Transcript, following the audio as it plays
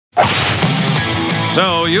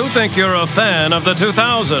So you think you're a fan of the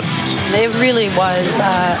 2000s? It really was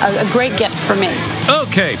a great gift for me.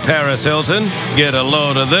 Okay, Paris Hilton, get a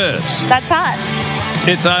load of this. That's hot.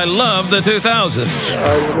 It's I love the 2000s.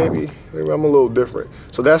 Maybe I'm a little different.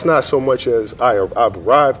 So that's not so much as I've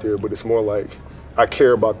arrived here, but it's more like I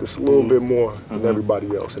care about this a little bit more than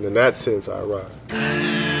everybody else. And in that sense, I arrived.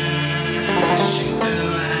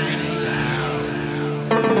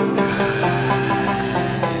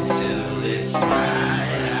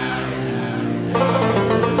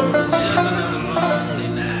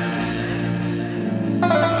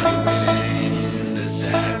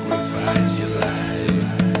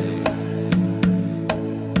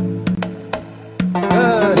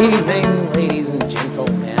 Good evening, ladies and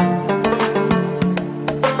gentlemen.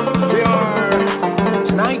 We are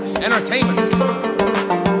tonight's entertainment.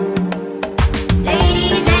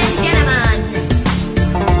 Ladies and gentlemen,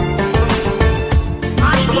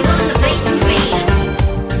 party people in the place to be.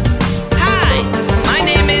 Hi, my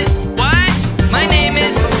name is what? My name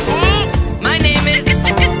is who? My name is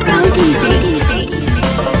Prodeezy.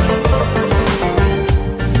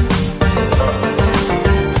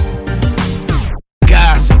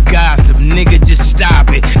 Gossip, nigga, just stop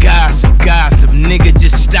it. Gossip, nigga,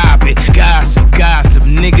 just stop it. Gossip,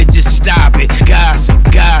 nigga, just stop it. Gossip,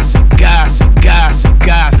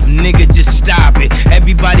 nigga, just stop it.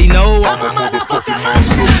 Everybody know I'm a motherfucking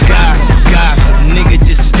monster. Gossip, nigga,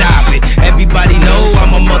 just stop it. Everybody know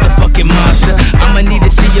I'm a motherfucking monster. I'ma need to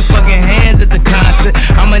see your fucking hands at the concert.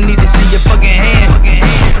 I'ma need to see your fucking hands.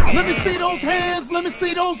 Let me see those hands. Let me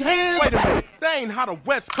see those hands. Wait a minute. That ain't how the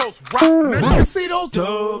West Coast rock, man. Let me see those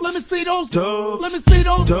dubs. Let me see those dubs. Let me see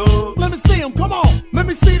those dubs. Let me see them. Come on. Let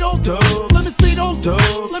me see those dubs. Let me see those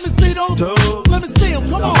dubs. Let me see those dubs. Let me see them.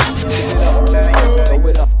 Come on. Throw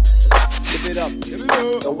it up. Give it up.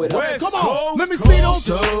 Throw it up. Come on. Let me see those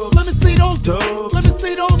dubs. Let me see those dubs. Let me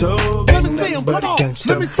see those dubs. Let me see them. Come on.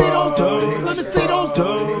 Let me see those dubs. Let me see those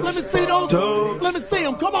dubs. Let me see those dubs. Let me see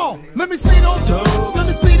them. Come on. Let me see those dubs. Let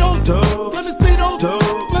me see those dubs. Let me see those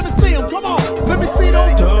dubs. Let me see them. Come on. Let me see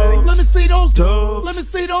those dubs. Let me see those dubs. Let me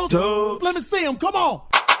see those dubs. Let me see them. Come on.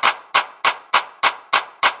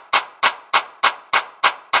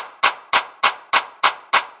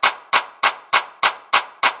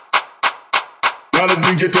 Now the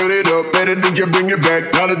DJ turn it up, better DJ bring it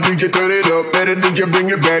back. Now the DJ turn it up, better DJ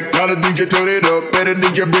bring it back. Now the DJ turn it up, better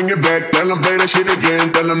DJ bring it back. Tell them play that shit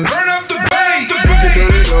again, tell them turn up the bass. The DJ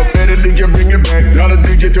turn it up, better DJ bring it back. Now the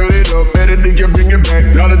DJ turn it up, better DJ bring it back.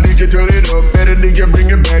 Now the DJ turn it up, better DJ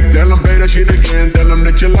bring it back. Tell them play that shit again, tell them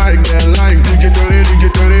that you like that. Like DJ turn it,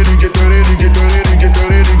 DJ turn it, DJ turn it, DJ turn it, DJ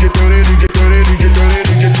turn it, DJ turn it, DJ turn it, DJ turn it,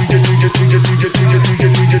 DJ DJ DJ DJ DJ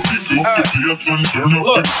DJ DJ DJ.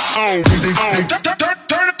 Look.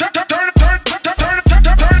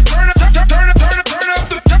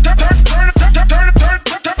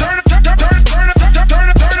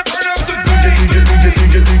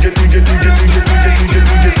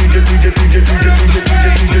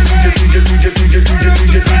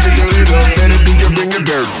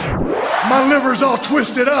 My liver's all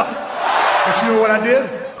twisted up. But you know what I did?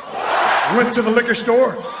 Went to the liquor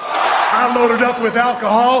store. I loaded up with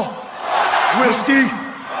alcohol, whiskey,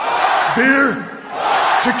 beer,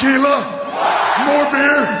 tequila, more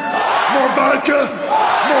beer, more vodka,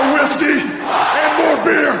 more whiskey, and more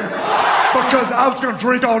beer. Because I was going to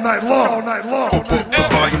drink all night long, all night long. Pump up the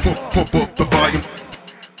volume, pump up the volume.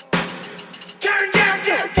 Turn down,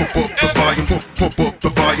 Pump up the volume, pump up the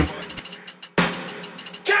volume.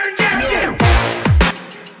 turn down.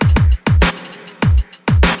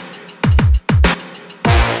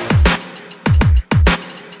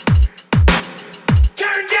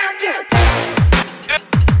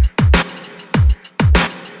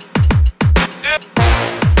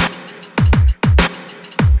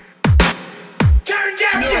 Turn down. Turn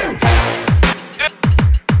down.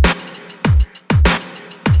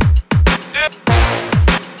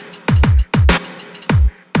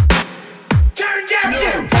 Turn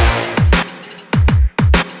down.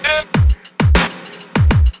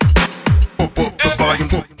 Pump up the volume,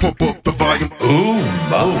 pump up the volume. Oh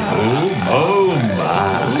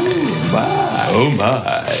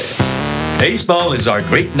my. Baseball is our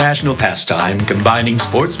great national pastime, combining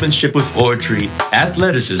sportsmanship with poetry,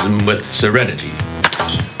 athleticism with serenity.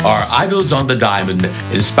 Our idols on the diamond,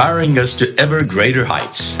 inspiring us to ever greater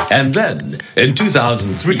heights. And then, in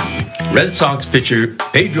 2003, Red Sox pitcher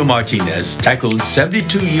Pedro Martinez tackled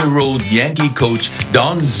 72-year-old Yankee coach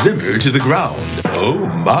Don Zimmer to the ground. Oh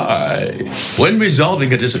my. When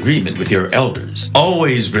resolving a disagreement with your elders,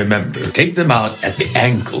 always remember, take them out at the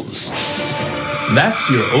ankles. That's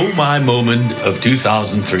your oh my moment of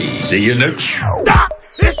 2003. See you next.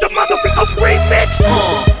 It's the motherfucking remix.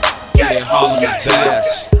 Yeah, Harlem is bad.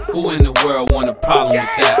 Who in the world want a problem with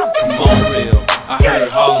that? Come on, real. I heard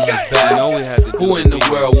Harlem is bad. Who in the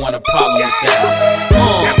world want a problem with that?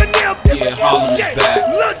 Yeah, Harlem is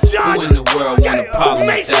bad. Who in the world want a problem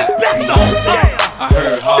with that? Come on, I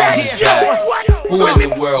heard Harlem is bad. Who in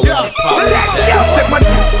the world want a problem with that? I said my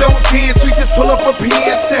niggas don't dance, we just pull up a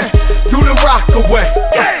pants and do the rock away.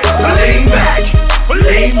 Lean back,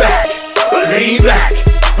 lean back, lean back,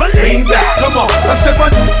 lean back. Come on. I said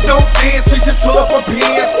my niggas don't dance, we just pull up a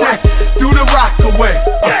pants and do the rock away.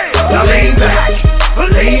 Now lean back,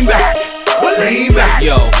 lean back, lean back,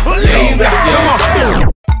 yo, lean back. Come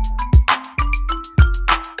on.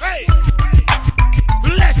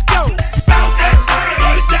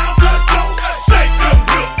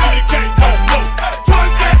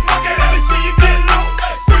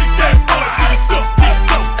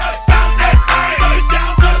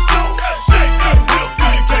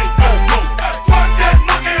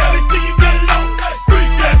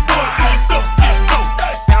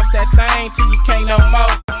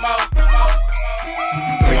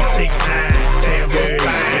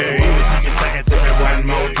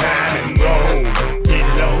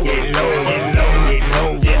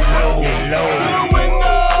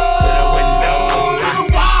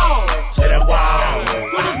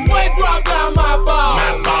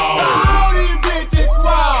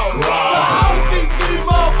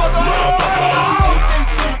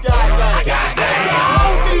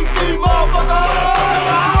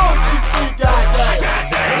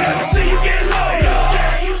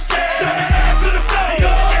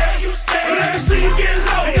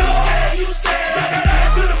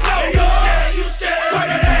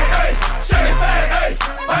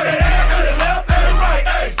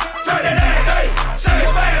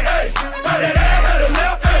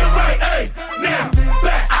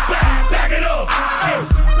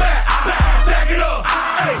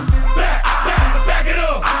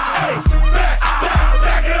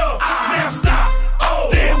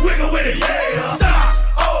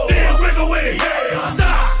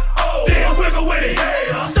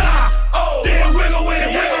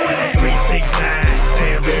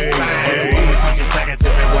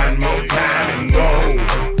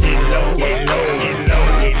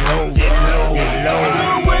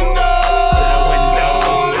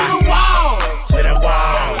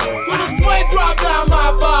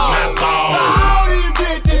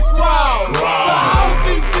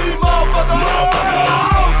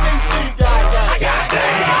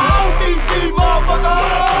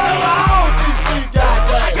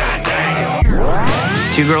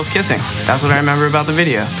 Two girls kissing. That's what I remember about the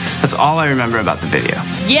video. That's all I remember about the video.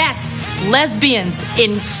 Yes, lesbians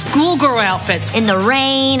in schoolgirl outfits. In the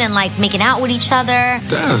rain and like making out with each other.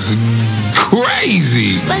 That's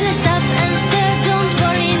crazy. When I stop and stare, don't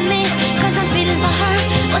worry me, 'cause I'm feeling for her,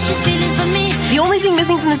 what she's feeling for me. The only thing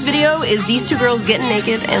missing from this video is these two girls getting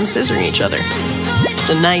naked and scissoring each other. It's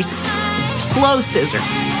a nice, slow scissor.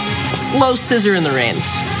 A slow scissor in the rain.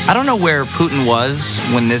 I don't know where Putin was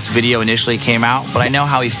when this video initially came out, but I know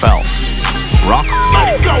how he felt. Rock.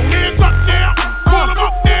 Let's go, hands up now, pull them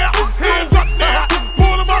up now, hands up now,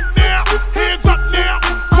 pull them up now, hands up now,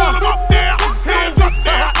 pull them up now, hands up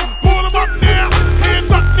now, pull them up now,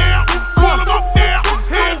 hands up now, pull them up now,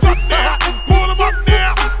 hands up now, pull them up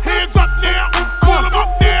now, hands up now, pull them up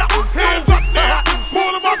now, hands up now,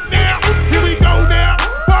 pull them up now. Here we go now,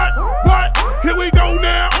 what? Here we go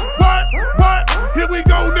now, what? Here we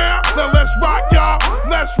go now. Now let's rock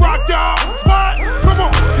y'all, what? Come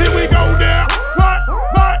on, here we go now, what?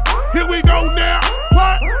 Here we go now,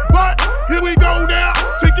 what? Here we go now.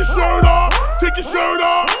 Take your shirt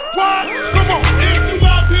off, what? Come on. If you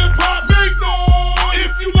love hip hop, make noise.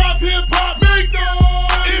 If you love hip hop, make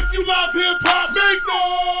noise. If you love hip hop, make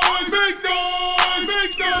noise, make noise,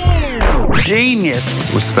 make noise. Genius.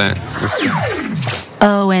 Respect.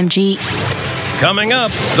 OMG. Coming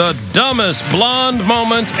up, the dumbest blonde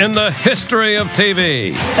moment in the history of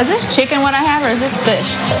TV. Is this chicken what I have, or is this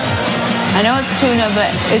fish? I know it's tuna, but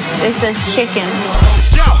it says chicken.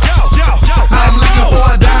 I'm looking for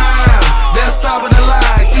a dime. That's top of the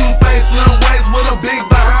line. Cute face, slim waist with a big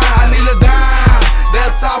behind. I need a dime.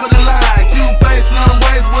 That's top of the line. Cute face, slim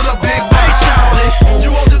waist with a big behind.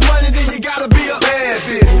 You want this money, then you gotta be a bad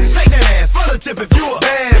bitch. Shake that ass for the tip if you a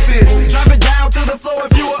bad bitch. Drop it down to the floor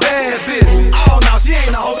if you a bad bitch. Oh no, she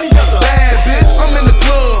ain't a hoe, she just a bad bitch. I'm in the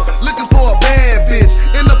club looking for a bad bitch.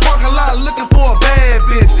 In the parking lot looking for a bad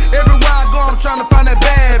bitch. Everywhere I go, I'm trying to find that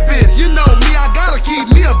bad bitch. You know me, I gotta keep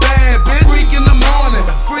me a bad bitch. Freak in the morning,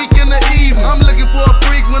 freak in the evening. I'm looking for a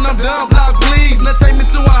freak when I'm done block bleeding.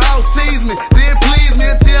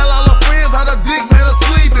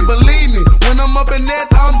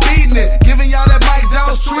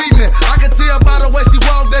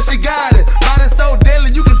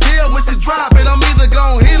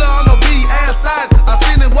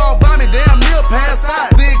 passed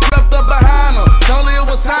out. Then crept up behind her. Told her it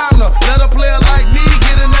was time to let a player like me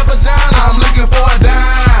get in that vagina. I'm looking for a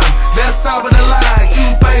dime. That's top of the line.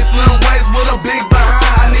 Cute face, slim waist with a big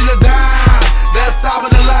behind. I need a dime. That's top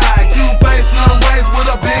of the line. Cute face, slim waist with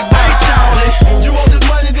a big behind. Hey, shawty, you want this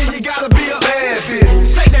money, then you gotta be a bad bitch.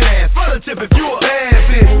 Shake that ass for the tip if you a bad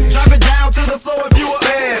bitch. Drop it down to the floor if you a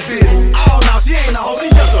bad bitch. Oh no, she ain't a hoe, she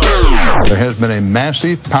just a. There has been a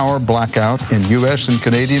massive power blackout in U.S. and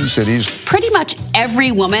Canadian cities. Pretty much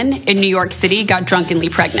every woman in New York City got drunkenly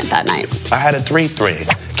pregnant that night. I had a 3-thread,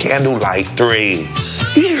 candlelight 3.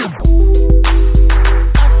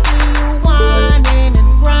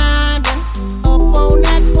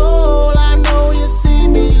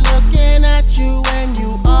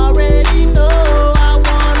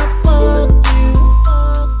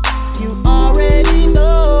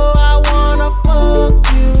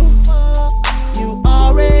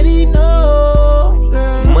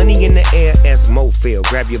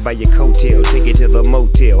 Grab you by your coattail, take it to the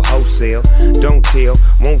motel, wholesale. Don't tell,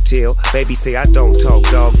 won't tell. Baby say I don't talk,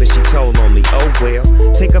 dog, but she told on me. Oh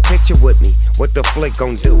well, take a picture with me. What the flick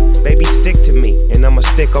gon' do? Baby, stick to me, and I'ma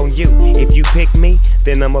stick on you. If you pick me,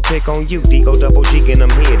 then I'ma pick on you. D-O double G, and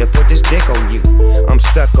I'm here to put this dick on you. I'm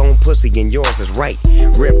stuck on pussy, and yours is right.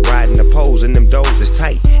 Rip riding the poles, and them doors is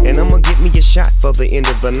tight. And I'ma get me a shot for the end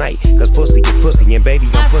of the night. Cause pussy is pussy, and baby,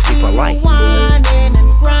 I'm pussy polite.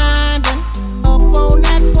 On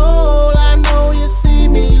that pole, I know you see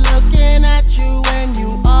me looking at you, and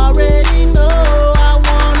you already know I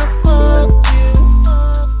wanna fuck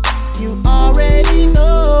you. You already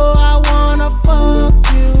know I wanna fuck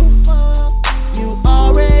you. You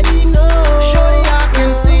already know. Shorty, I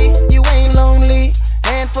can see you ain't lonely.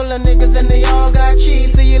 Handful of niggas and they all got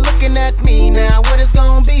cheese. So you looking at me now, what it's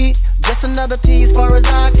gonna be? Just another tease, far as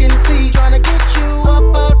I can see. Trying to get you